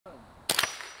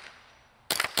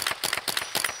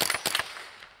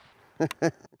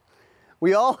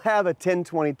We all have a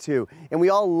 1022, and we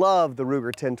all love the Ruger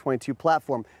 1022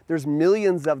 platform. There's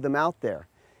millions of them out there.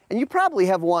 And you probably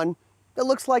have one that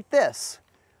looks like this.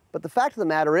 But the fact of the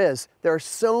matter is, there are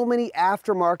so many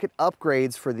aftermarket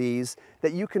upgrades for these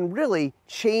that you can really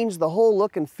change the whole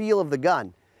look and feel of the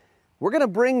gun. We're gonna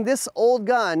bring this old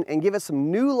gun and give it some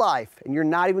new life, and you're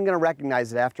not even gonna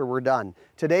recognize it after we're done.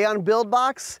 Today on Build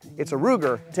Box, it's a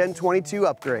Ruger 1022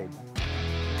 upgrade.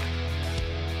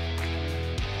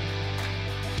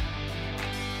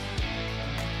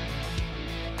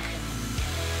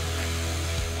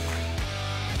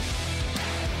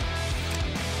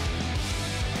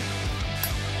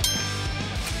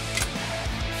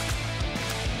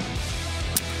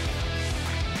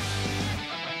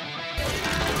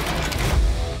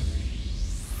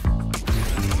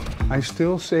 I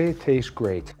still say it tastes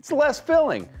great. It's less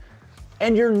filling,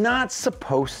 and you're not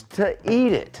supposed to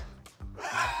eat it.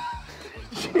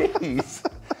 Jeez.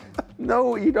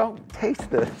 No, you don't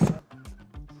taste this.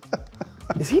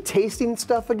 Is he tasting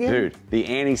stuff again? Dude, the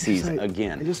anti-seize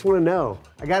again. I just want to know.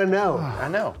 I got to know. I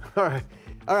know. All right.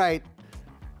 All right.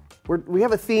 We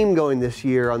have a theme going this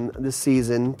year on this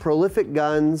season. Prolific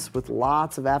guns with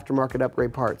lots of aftermarket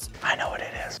upgrade parts. I know what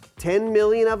it is. 10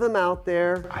 million of them out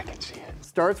there. I can see it.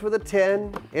 Starts with a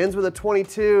 10, ends with a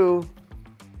 22.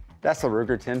 That's the Ruger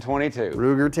 1022.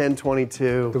 Ruger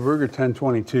 1022. The Ruger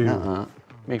 1022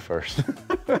 Me first.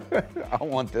 I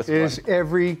want this is one.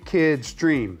 every kid's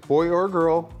dream, boy or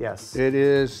girl. Yes. It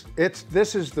is.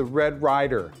 This is the Red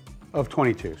Ryder of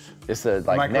 22s. It's the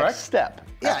next step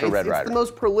after Red Ryder. It's the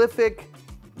most prolific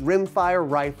rimfire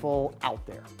rifle out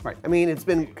there. Right. I mean, it's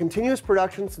been continuous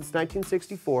production since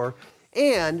 1964.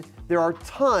 And there are a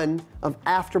ton of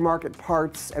aftermarket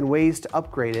parts and ways to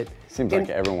upgrade it. Seems like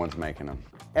everyone's making them.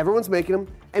 Everyone's making them.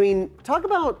 I mean, talk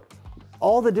about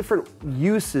all the different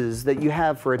uses that you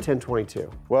have for a 1022.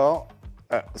 Well,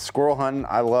 squirrel hunting,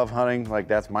 I love hunting. Like,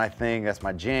 that's my thing, that's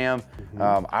my jam.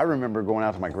 I remember going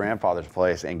out to my grandfather's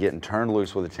place and getting turned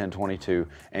loose with a 1022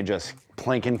 and just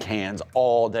plinking cans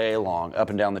all day long up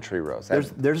and down the tree rows.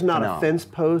 There's not a fence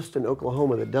post in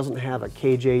Oklahoma that doesn't have a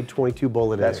KJ-22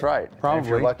 bullet in it. That's right. Probably. And if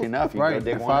you're lucky enough, you can go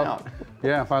dig one out.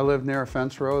 Yeah, if I lived near a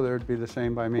fence row, there'd be the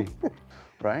same by me.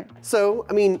 Right? So,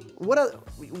 I mean,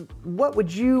 what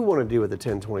would you want to do with a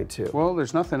 1022? Well,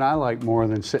 there's nothing I like more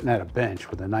than sitting at a bench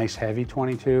with a nice heavy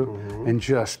 22 and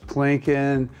just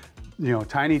plinking, you know,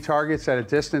 tiny targets at a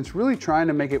distance, really trying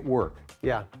to make it work.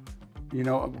 Yeah. You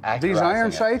know, these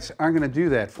iron sights aren't going to do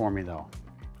that for me, though.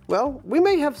 Well, we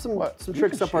may have some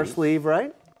tricks up our sleeve,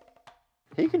 right?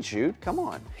 He can shoot, come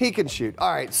on. He can shoot.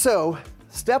 All right, so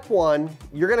step one,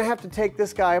 you're going to have to take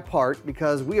this guy apart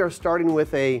because we are starting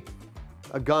with a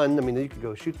gun. I mean, you could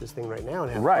go shoot this thing right now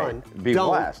and have fun. Be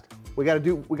blast. We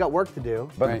got work to do.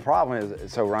 But the problem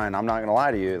is, so Ryan, I'm not gonna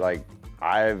lie to you, like,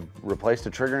 I've replaced a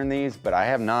trigger in these, but I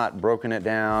have not broken it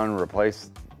down,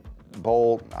 replaced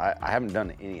bolt. I haven't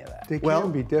done any of that. They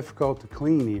can be difficult to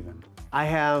clean even. I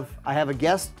have a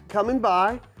guest coming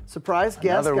by, surprise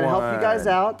guest, gonna help you guys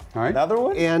out. All right. Another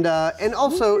one? And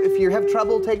also, if you have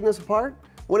trouble taking this apart,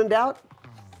 when in doubt,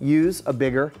 use a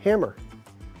bigger hammer.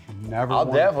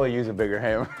 I'll definitely use a bigger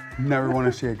hammer. Never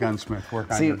want to see a gunsmith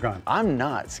work on your gun. I'm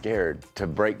not scared to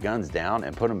break guns down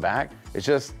and put them back. It's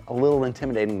just a little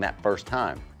intimidating that first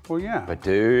time. Well, yeah. But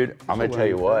dude, I'm gonna tell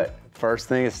you what, first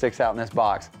thing that sticks out in this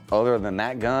box, other than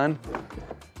that gun,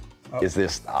 is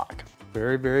this stock.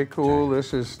 Very, very cool.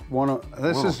 This is new.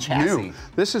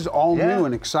 This is all new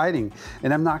and exciting.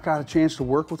 And I've not got a chance to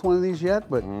work with one of these yet,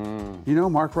 but you know,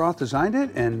 Mark Roth designed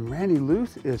it and Randy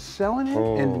Luth is selling it,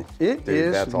 and it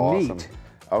is that's neat. Awesome.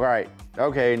 All right,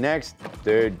 okay, next,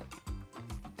 dude,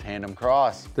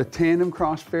 Tandemkross. The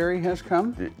Tandemkross ferry has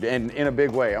come. And in a big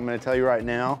way, I'm gonna tell you right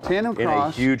now, Tandemkross in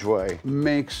a huge way.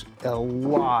 Makes a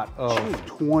lot of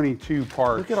 22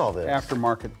 parts. Look at all this.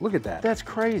 Aftermarket, look at that. That's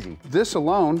crazy. This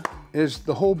alone is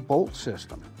the whole bolt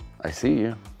system. I see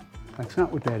you. That's not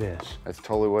what that is. That's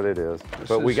totally what it is.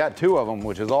 But we got two of them,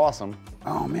 which is awesome.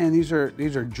 Oh man, these are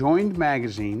joined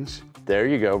magazines. There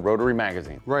you go, rotary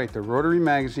magazine. Right, they're rotary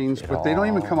magazines, but they don't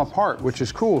even come apart, which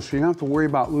is cool. So you don't have to worry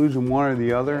about losing one or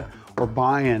the other, or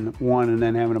buying one and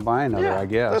then having to buy another, I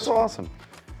guess. That's awesome.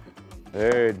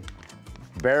 Dude,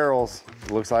 barrels.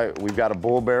 Looks like we've got a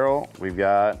bull barrel, we've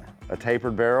got a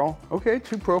tapered barrel. Okay,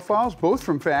 two profiles, both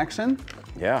from Faxon.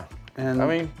 Yeah, and I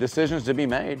mean, decisions to be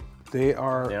made. They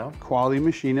are quality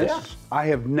machinists. Yeah. I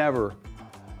have never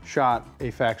shot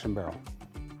a Faxon barrel.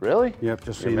 Really? Yep,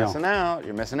 just so You're you know. missing out,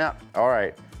 you're missing out. All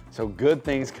right, so good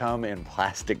things come in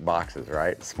plastic boxes,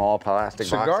 right? Small plastic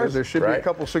boxes. Cigars, there should be a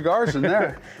couple cigars in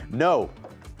there. No,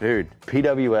 Dude,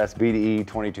 PWS BDE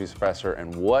 22 suppressor,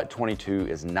 and what 22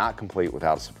 is not complete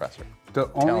without a suppressor?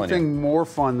 The only thing more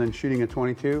fun than shooting a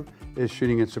 22 is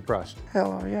shooting it suppressed.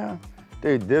 Hell yeah.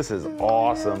 Dude, this is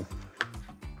awesome.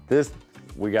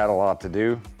 We got a lot to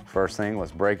do. First thing,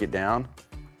 let's break it down.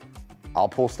 I'll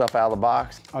pull stuff out of the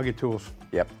box. I'll get tools.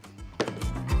 Yep.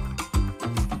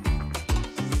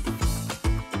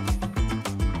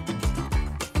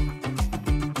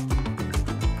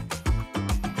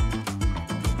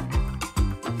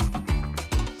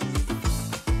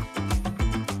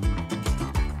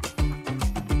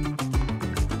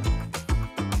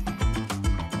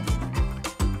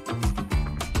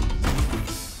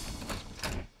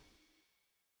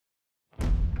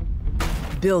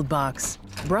 Build Box,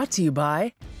 brought to you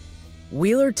by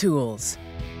Wheeler Tools,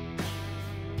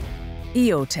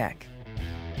 EOTech,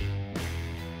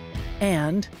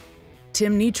 and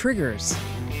Timney Triggers.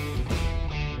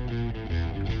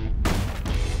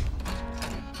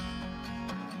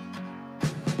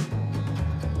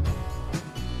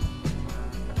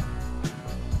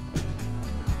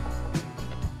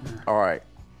 All right,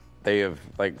 they have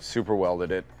like super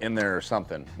welded it in there or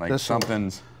something. Like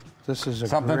something's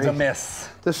amiss.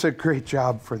 This is a great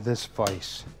job for this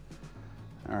vise.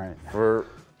 All right.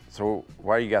 So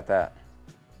why you got that?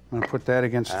 I'm gonna put that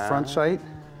against the front sight,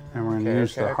 and we're gonna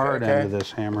use the hard end of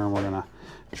this hammer, and we're gonna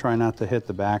try not to hit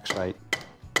the back sight.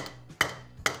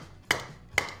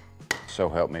 So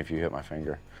help me if you hit my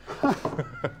finger.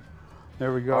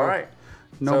 There we go. All right.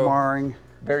 No marring.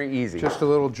 Very easy. Just a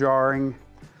little jarring.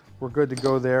 We're good to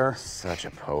go there. Such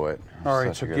a poet. All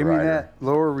right, so give me that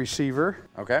lower receiver.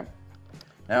 Okay.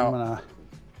 Now,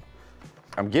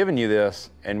 I'm giving you this,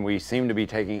 and we seem to be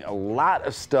taking a lot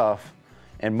of stuff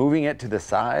and moving it to the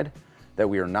side that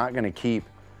we are not going to keep.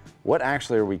 What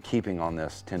actually are we keeping on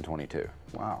this 1022?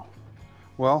 Wow.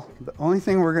 Well, the only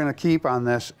thing we're going to keep on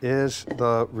this is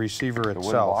the receiver itself. The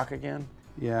wooden block again?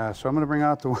 Yeah, so I'm going to bring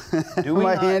out the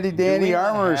my handy dandy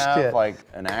armorer's kit. Like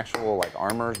an actual like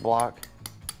armorer's block?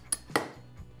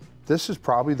 This is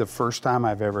probably the first time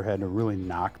I've ever had to really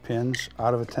knock pins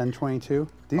out of a 1022.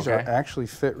 These are actually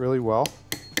fit really well.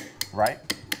 Right.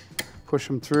 Push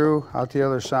them through, out the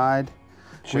other side.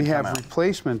 We have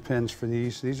replacement pins for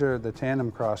these. These are the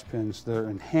Tandemkross pins. They're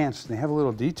enhanced. They have a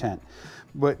little detent.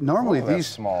 But normally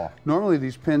normally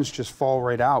these pins just fall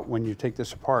right out when you take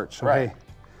this apart. So hey,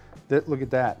 look at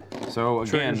that. So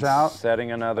again,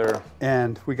 setting another.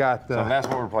 And we got the. So that's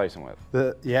what we're replacing with.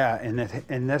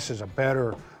 And this is a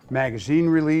better magazine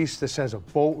release. This has a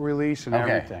bolt release and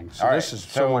everything. So this is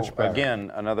so much better. Again,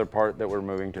 another part that we're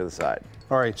moving to the side.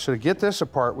 All right, so to get this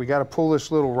apart, we got to pull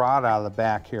this little rod out of the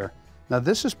back here. Now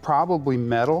this is probably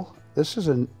metal. This is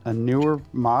a newer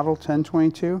model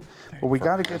 1022, but we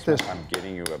got to get this. I'm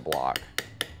getting you a block.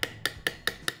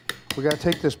 We got to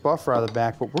take this buffer out of the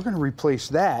back, but we're going to replace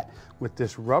that with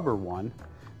this rubber one,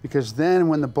 because then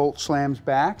when the bolt slams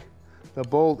back, the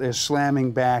bolt is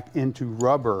slamming back into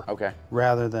rubber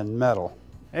rather than metal.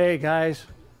 Hey guys,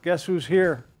 guess who's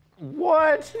here?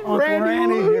 What? Uncle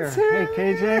Randy here. Hey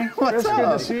KJ, what's up?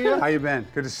 Good to see you. How you been?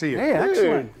 Good to see you. Hey,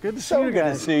 excellent. Good to see you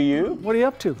guys. Good to see you. What are you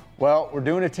up to? Well, we're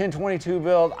doing a 1022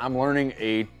 build. I'm learning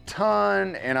a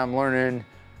ton, and I'm learning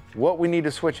what we need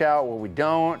to switch out, what we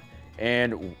don't,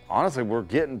 and honestly, we're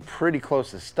getting pretty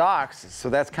close to stocks, so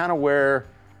that's kind of where,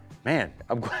 man,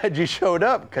 I'm glad you showed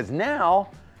up, because now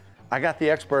I got the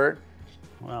expert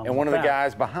and one of the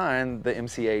guys behind the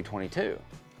MCA 22.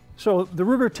 So the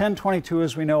Ruger 1022,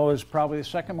 as we know, is probably the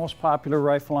second most popular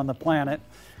rifle on the planet.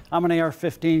 I'm an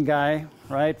AR-15 guy,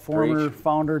 right? Former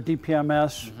founder,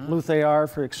 DPMS, Luth-AR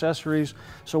for accessories.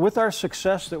 So with our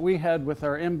success that we had with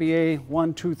our MBA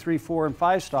 1, 2, 3, 4, and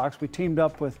 5 stocks, we teamed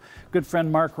up with good friend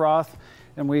Mark Roth,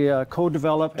 and we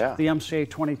co-developed the MCA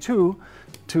 22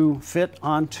 to fit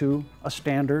onto a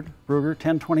standard Ruger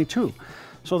 1022.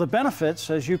 So the benefits,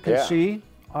 as you can see,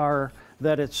 are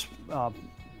that it's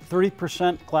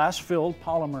 30% glass-filled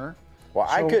polymer. Well,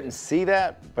 I couldn't see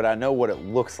that, but I know what it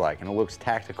looks like, and it looks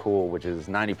tactical, which is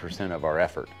 90% of our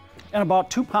effort. And about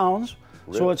 2 pounds,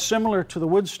 so it's similar to the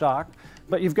wood stock,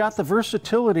 but you've got the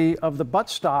versatility of the butt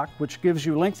stock, which gives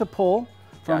you length of pull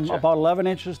from about 11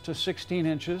 inches to 16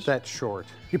 inches. That's short.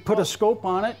 You put a scope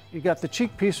on it, you got the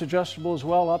cheek piece adjustable as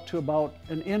well, up to about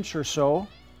 1 inch or so.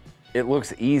 It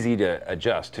looks easy to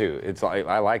adjust too. It's like,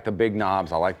 I like the big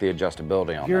knobs. I like the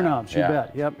adjustability on gear knobs, you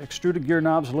bet. Yep, extruded gear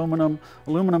knobs,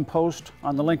 aluminum post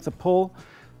on the length of pull,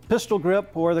 pistol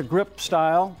grip or the grip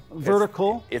style,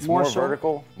 vertical. It's more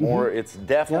vertical. It's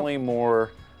definitely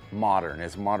more modern.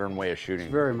 It's a modern way of shooting.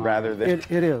 It's very modern. Rather than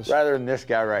it is. Rather than this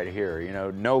guy right here. You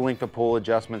know, no length of pull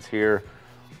adjustments here.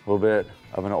 A little bit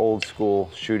of an old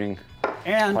school shooting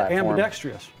and platform.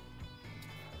 ambidextrous.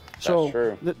 So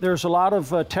true. There's a lot of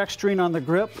texturing on the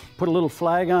grip. Put a little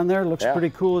flag on there. Looks pretty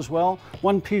cool as well.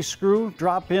 One-piece screw,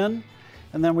 drop in,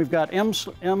 and then we've got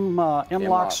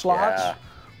M-lock slots. Yeah.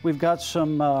 We've got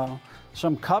some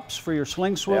cups for your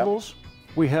sling swivels.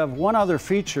 We have one other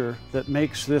feature that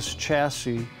makes this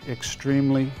chassis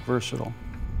extremely versatile.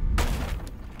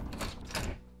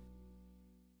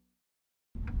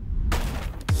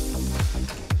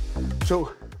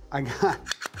 So I got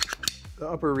the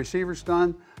upper receivers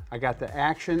done. I got the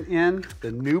action in,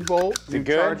 the new bolt, new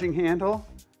charging handle.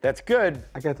 That's good.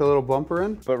 I got the little bumper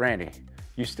in. But Randy,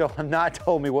 you still have not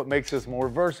told me what makes this more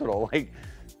versatile. Like,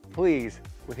 please,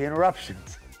 with the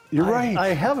interruptions. You're right. I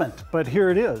haven't, but here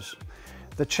it is.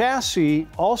 The chassis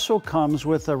also comes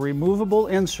with a removable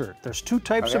insert. There's two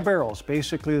types of barrels.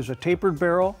 Basically, there's a tapered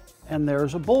barrel and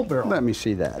there's a bull barrel. Let me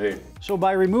see that. So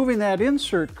by removing that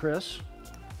insert, Chris,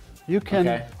 you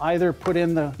can either put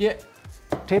in the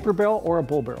taper barrel or a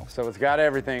bull barrel. So it's got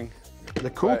everything. The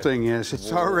cool thing is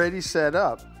it's already set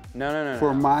up No.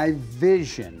 for my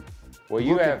vision. Well,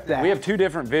 we have two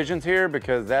different visions here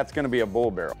because that's going to be a bull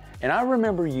barrel. And I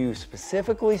remember you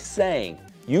specifically saying,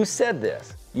 you said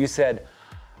this, you said,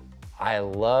 I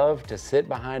love to sit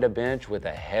behind a bench with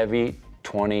a heavy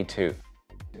 22.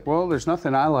 Well, there's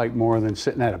nothing I like more than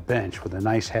sitting at a bench with a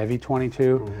nice heavy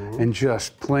 22 and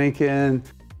just plinking.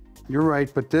 You're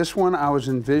right, but this one I was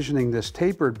envisioning this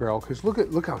tapered barrel because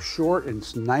look how short and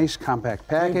it's nice compact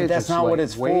package. But that's not what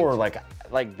it's lightweight. for.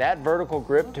 Like that vertical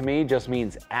grip to me just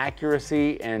means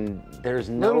accuracy, and there's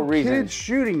no Little reason. kid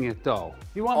shooting it though.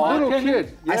 You want my little opinion?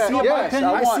 kid. I see Yes,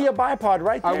 I see a bipod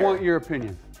right there. I want your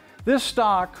opinion. This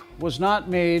stock was not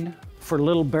made for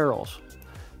little barrels.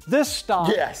 This stock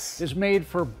is made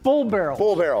for bull barrels.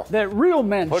 Bull barrel. That real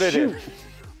men Put it shoot. in.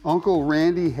 Uncle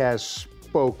Randy has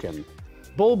spoken.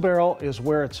 Bull barrel is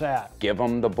where it's at. Give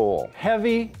them the bull.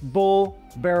 Heavy bull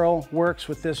barrel works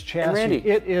with this chassis. Randy,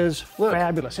 it is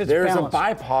fabulous. It's There's balanced. a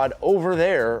bipod over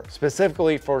there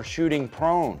specifically for shooting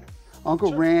prone.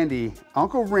 Uncle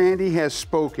Randy has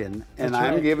spoken, and That's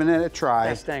I'm right. giving it a try.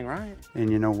 That's dang right. And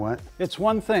you know what? It's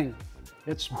one thing.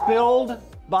 It's build,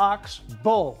 box,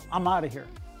 bull. I'm out of here.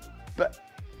 But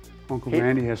Uncle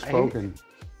Randy has spoken.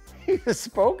 he has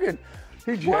spoken.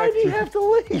 Why did he have to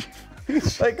leave?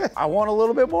 Like, I want a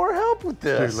little bit more help with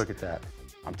this. Dude, look at that.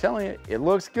 I'm telling you, it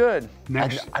looks good.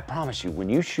 Next. I promise you, when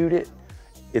you shoot it,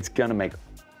 it's gonna make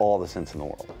all the sense in the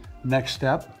world. Next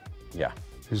step Yeah.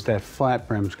 is that flat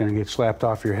brim's gonna get slapped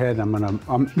off your head. I'm gonna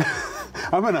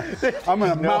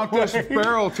mount this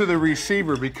barrel to the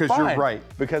receiver because you're Fine, right.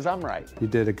 Because I'm right. You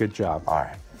did a good job. All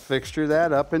right. Fixture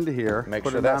that up into here. Make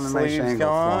put sure it that down a nice sleeve's angle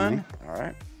for me. gone. All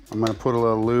right. I'm gonna put a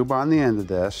little lube on the end of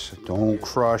this. Don't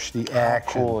crush the How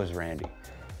action. cool is Randy?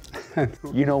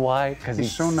 You know why? Because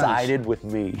he's so nice. sided with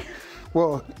me.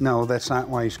 Well, no, that's not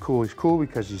why he's cool. He's cool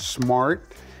because he's smart,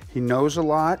 he knows a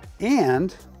lot,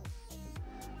 and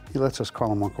he lets us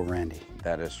call him Uncle Randy.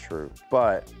 That is true.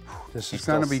 But This is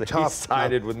gonna be tough. He's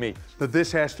sided with me. But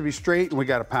this has to be straight, and we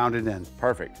gotta pound it in.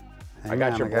 Perfect. I Hang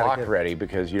got on, your I gotta block get- ready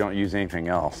because you don't use anything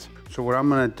else. So what I'm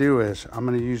gonna do is, I'm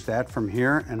gonna use that from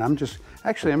here, and I'm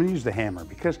gonna use the hammer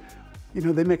because, you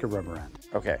know, they make a rubber end.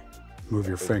 Okay. Move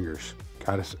your fingers.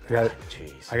 I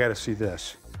gotta see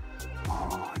this.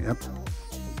 Oh, yep.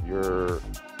 You're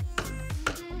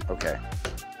okay.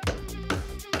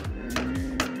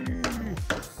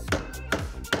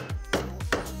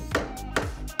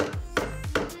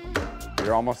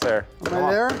 You're almost there. Am Come I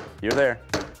on. there? You're there.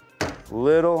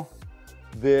 Little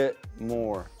bit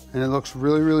more. And it looks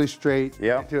really, really straight.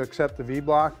 Yep. To accept the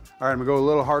V-block. All right, I'm gonna go a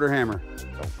little harder hammer.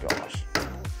 Oh gosh.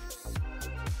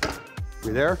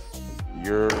 We there?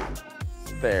 You're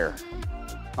there.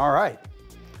 All right.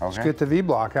 Let's Okay. get the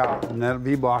V-block out, and that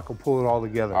V-block will pull it all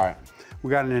together. All right. We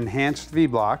got an enhanced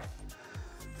V-block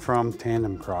from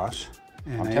Tandemkross.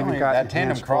 And I'm I telling even you, got that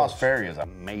enhanced Tandemkross bolts. fairy is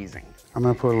amazing. I'm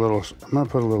gonna put a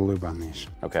little lube on these.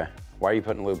 Okay. Why are you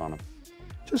putting lube on them?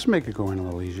 Just make it go in a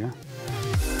little easier.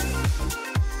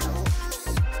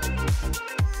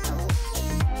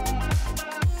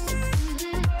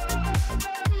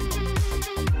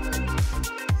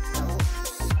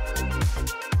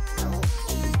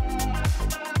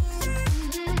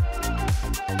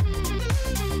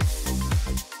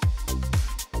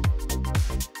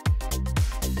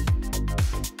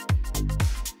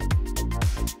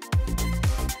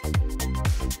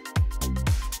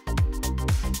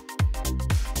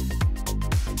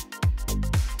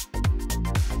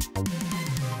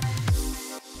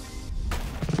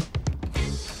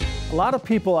 A lot of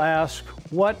people ask,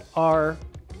 what are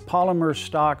polymer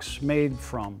stocks made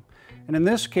from? And in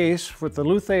this case, with the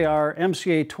Luth-AR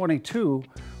MCA-22,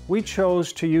 we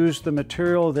chose to use the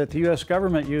material that the U.S.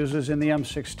 government uses in the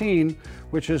M16,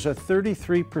 which is a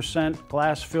 33%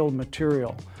 glass-filled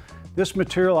material. This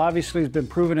material obviously has been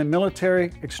proven in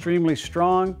military, extremely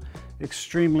strong,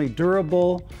 extremely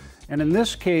durable, and in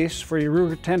this case, for your Ruger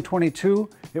 1022,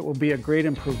 it will be a great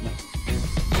improvement.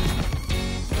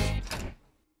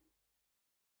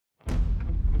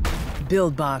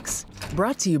 Build Box,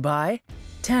 brought to you by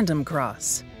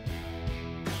Tandemkross.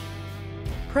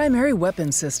 Primary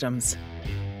Weapon Systems.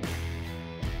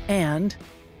 And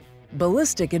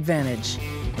Ballistic Advantage.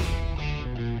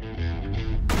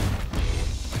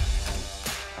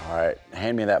 All right,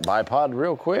 hand me that bipod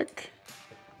real quick.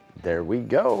 There we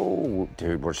go.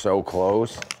 Dude, we're so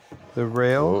close. The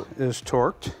rail is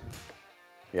torqued.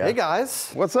 Yeah. Hey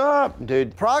guys. What's up,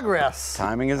 dude? Progress.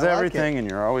 Timing is I like everything, it. and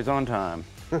you're always on time.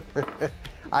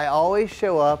 I always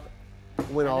show up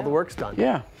when all the work's done.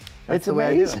 Yeah. That's It's the way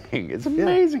I do it. amazing. It's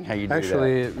amazing how you do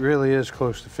Actually, that. it really is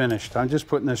close to finished. I'm just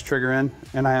putting this trigger in,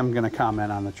 and I am going to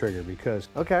comment on the trigger because.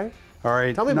 Okay. All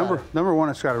right. Tell me about it. Number one,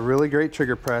 it's got a really great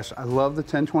trigger press. I love the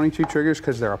 1022 triggers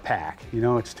because they're a pack. You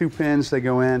know, it's 2 pins. They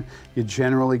go in. You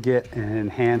generally get an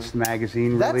enhanced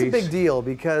magazine That's release. a big deal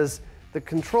because the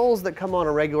controls that come on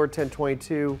a regular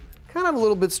 1022 kind of a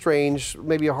little bit strange,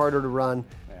 maybe harder to run.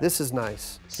 This is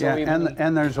nice. Yeah,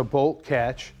 and there's a bolt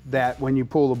catch that when you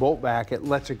pull the bolt back, it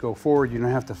lets it go forward. You don't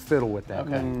have to fiddle with that.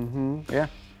 Okay. Yeah.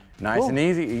 Nice and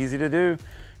easy to do.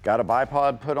 Got a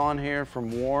bipod put on here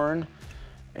from Warne.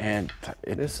 And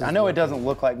I know it doesn't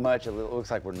look like much. It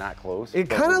looks like we're not close. It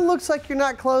kind of looks like you're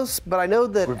not close, but I know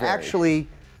that actually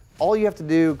all you have to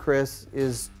do, Chris,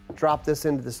 is drop this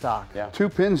into the stock. Yeah. 2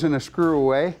 pins and a screw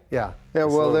away. Yeah. Yeah,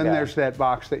 well, then guy. there's that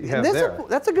box that you have And there.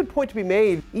 that's a good point to be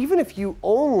made. Even if you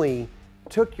only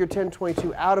took your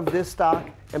 1022 out of this stock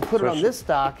and put it on this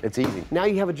stock, It's easy. now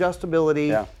you have adjustability,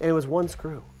 Yeah. and it was 1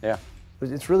 screw. Yeah.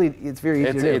 It's very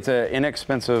easy to do. It's an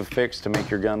inexpensive fix to make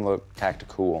your gun look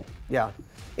tactical. Yeah.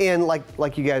 And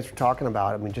like you guys were talking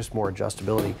about, I mean, just more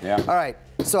adjustability. Yeah. All right,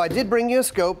 so I did bring you a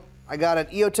scope. I got an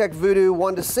EOTech Voodoo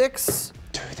 1-6.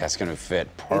 Dude, that's gonna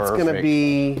fit perfect. It's gonna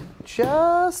be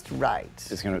just right.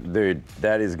 Dude,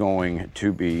 that is going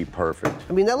to be perfect.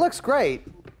 I mean, that looks great.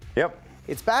 Yep.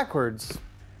 It's backwards.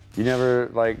 You never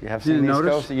have seen didn't these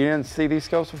notice? scopes? You didn't see these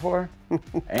scopes before? Aim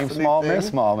a new small, thing. miss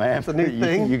small, man. It's a new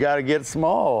thing. You gotta get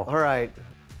small. All right,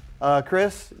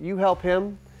 Chris, you help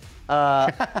him.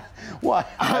 What?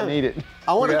 I need it.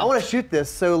 I want to shoot this,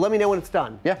 so let me know when it's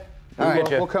done. Yeah.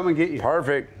 We'll come and get you.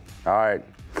 Perfect. All right.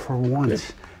 For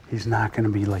once, he's not going to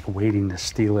be like waiting to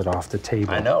steal it off the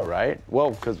table. I know, right?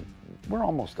 Well, because we're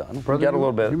almost done. Brother, We got a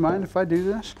little bit. Do you mind if I do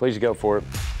this? Please go for it.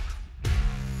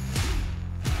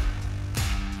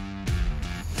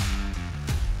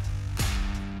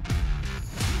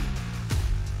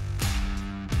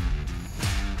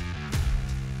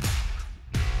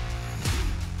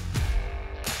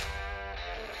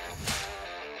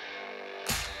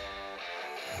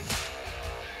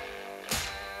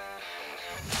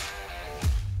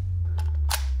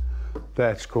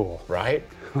 That's cool. Right?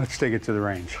 Let's take it to the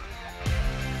range.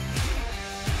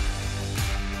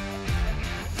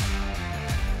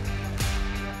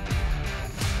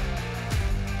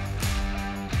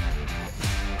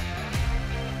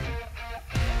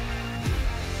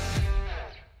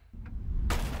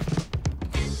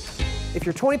 If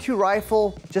your 22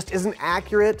 rifle just isn't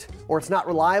accurate or it's not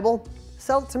reliable,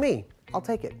 sell it to me. I'll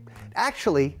take it.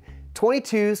 Actually,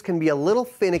 22s can be a little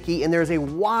finicky and there's a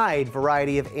wide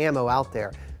variety of ammo out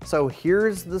there. So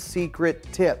here's the secret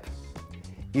tip.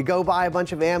 You go buy a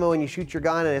bunch of ammo and you shoot your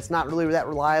gun and it's not really that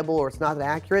reliable or it's not that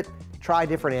accurate, try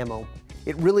different ammo.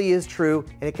 It really is true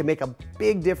and it can make a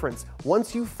big difference.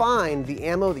 Once you find the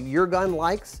ammo that your gun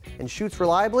likes and shoots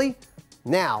reliably,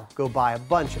 now go buy a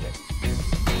bunch of it.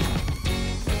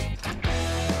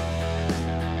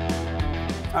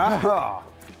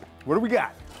 What do we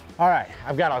got? All right,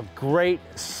 I've got a great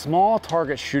small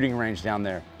target shooting range down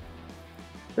there.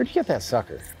 Where'd you get that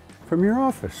sucker? From your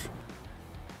office.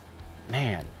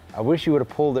 Man, I wish you would have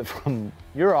pulled it from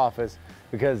your office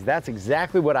because that's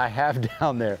exactly what I have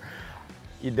down there.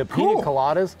 The pina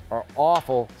coladas are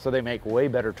awful, so they make way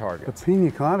better targets. The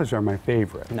pina coladas are my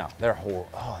favorite. No, they're horrible.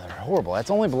 Oh, they're horrible. That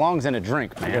only belongs in a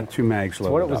drink, man. I got 2 mags That's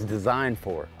what it loaded was up. designed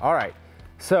for. All right,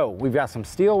 so we've got some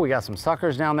steel, we got some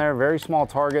suckers down there, very small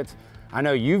targets. I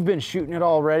know you've been shooting it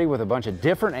already with a bunch of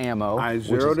different ammo, I which is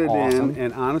zeroed it awesome. in,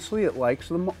 and honestly, it likes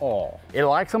them all. It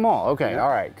likes them all. Okay, all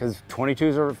right, because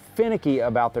 22s are finicky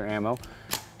about their ammo.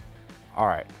 All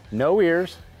right, no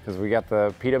ears, because we got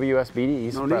the PWS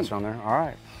BDE suppressor on there. All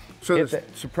right. So Hit the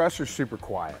suppressor's super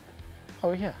quiet.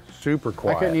 Oh, yeah. Super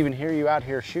quiet. I couldn't even hear you out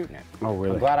here shooting it. Oh,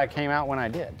 really? I'm glad I came out when I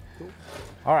did.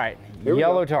 All right,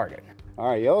 yellow target. All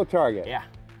right, yellow target. Yeah.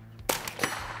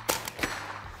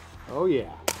 Oh,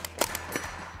 yeah.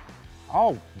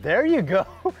 Oh, there you go.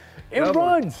 It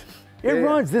runs. It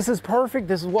runs. This is perfect.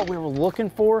 This is what we were looking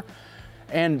for.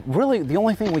 And really, the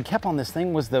only thing we kept on this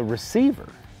thing was the receiver.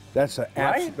 That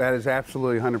is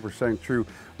absolutely 100% true.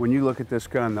 When you look at this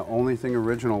gun, the only thing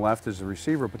original left is the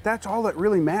receiver, but that's all that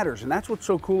really matters. And that's what's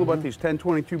so cool about these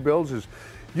 1022 builds is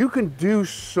you can do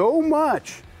so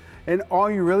much, and all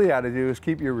you really got to do is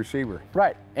keep your receiver.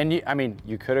 Right. And I mean,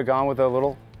 you could have gone with a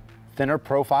little thinner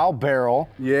profile barrel.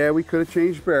 Yeah, we could have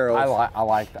changed barrels. I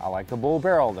like the bull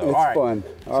barrel though. It's all right. fun.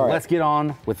 So let's get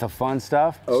on with the fun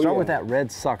stuff. Start yeah. with that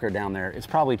red sucker down there. It's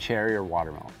probably cherry or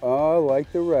watermelon. Oh, I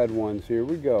like the red ones. Here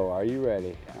we go. Are you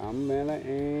ready? I'm gonna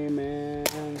aim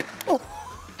and...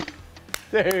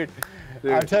 Dude,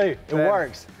 I'll tell you, it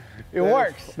works. It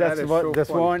works. That's this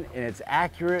one, and it's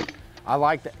accurate. I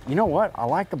like the, you know what? I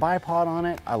like the bipod on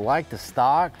it. I like the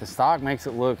stock. The stock makes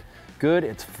it look good.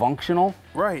 It's functional.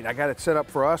 Right, I got it set up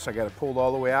for us. I got it pulled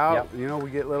all the way out. Yep. You know,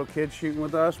 we get little kids shooting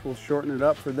with us. We'll shorten it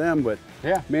up for them. But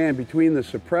yeah, man, between the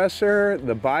suppressor,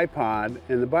 the bipod,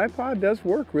 and the bipod does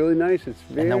work really nice. It's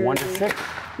very, and the 1 to 6.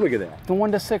 Look at that. The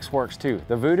 1 to 6 works too.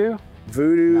 The Voodoo.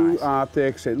 Nice.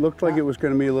 Optics. It looked like it was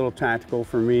going to be a little tactical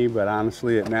for me, but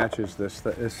honestly, it matches this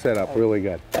setup really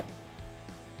good.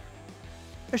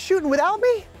 They're shooting without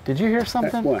me? Did you hear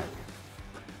something? What?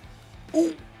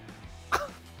 Ooh.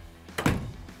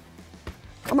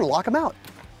 I'm gonna lock them out.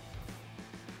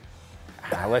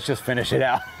 Let's just finish it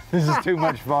out. This is too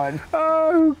much fun.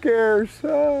 Oh, who cares?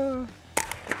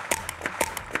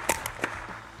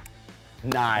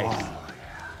 Nice. Oh, yeah.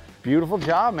 Beautiful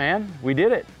job, man. We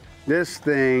did it. This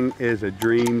thing is a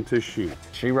dream to shoot.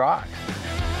 She rocks.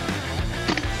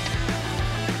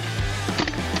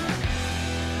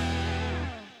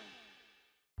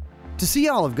 To see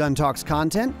all of Gun Talk's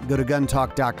content, go to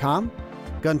guntalk.com,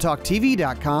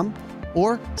 guntalktv.com,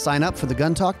 or sign up for the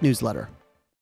Gun Talk newsletter.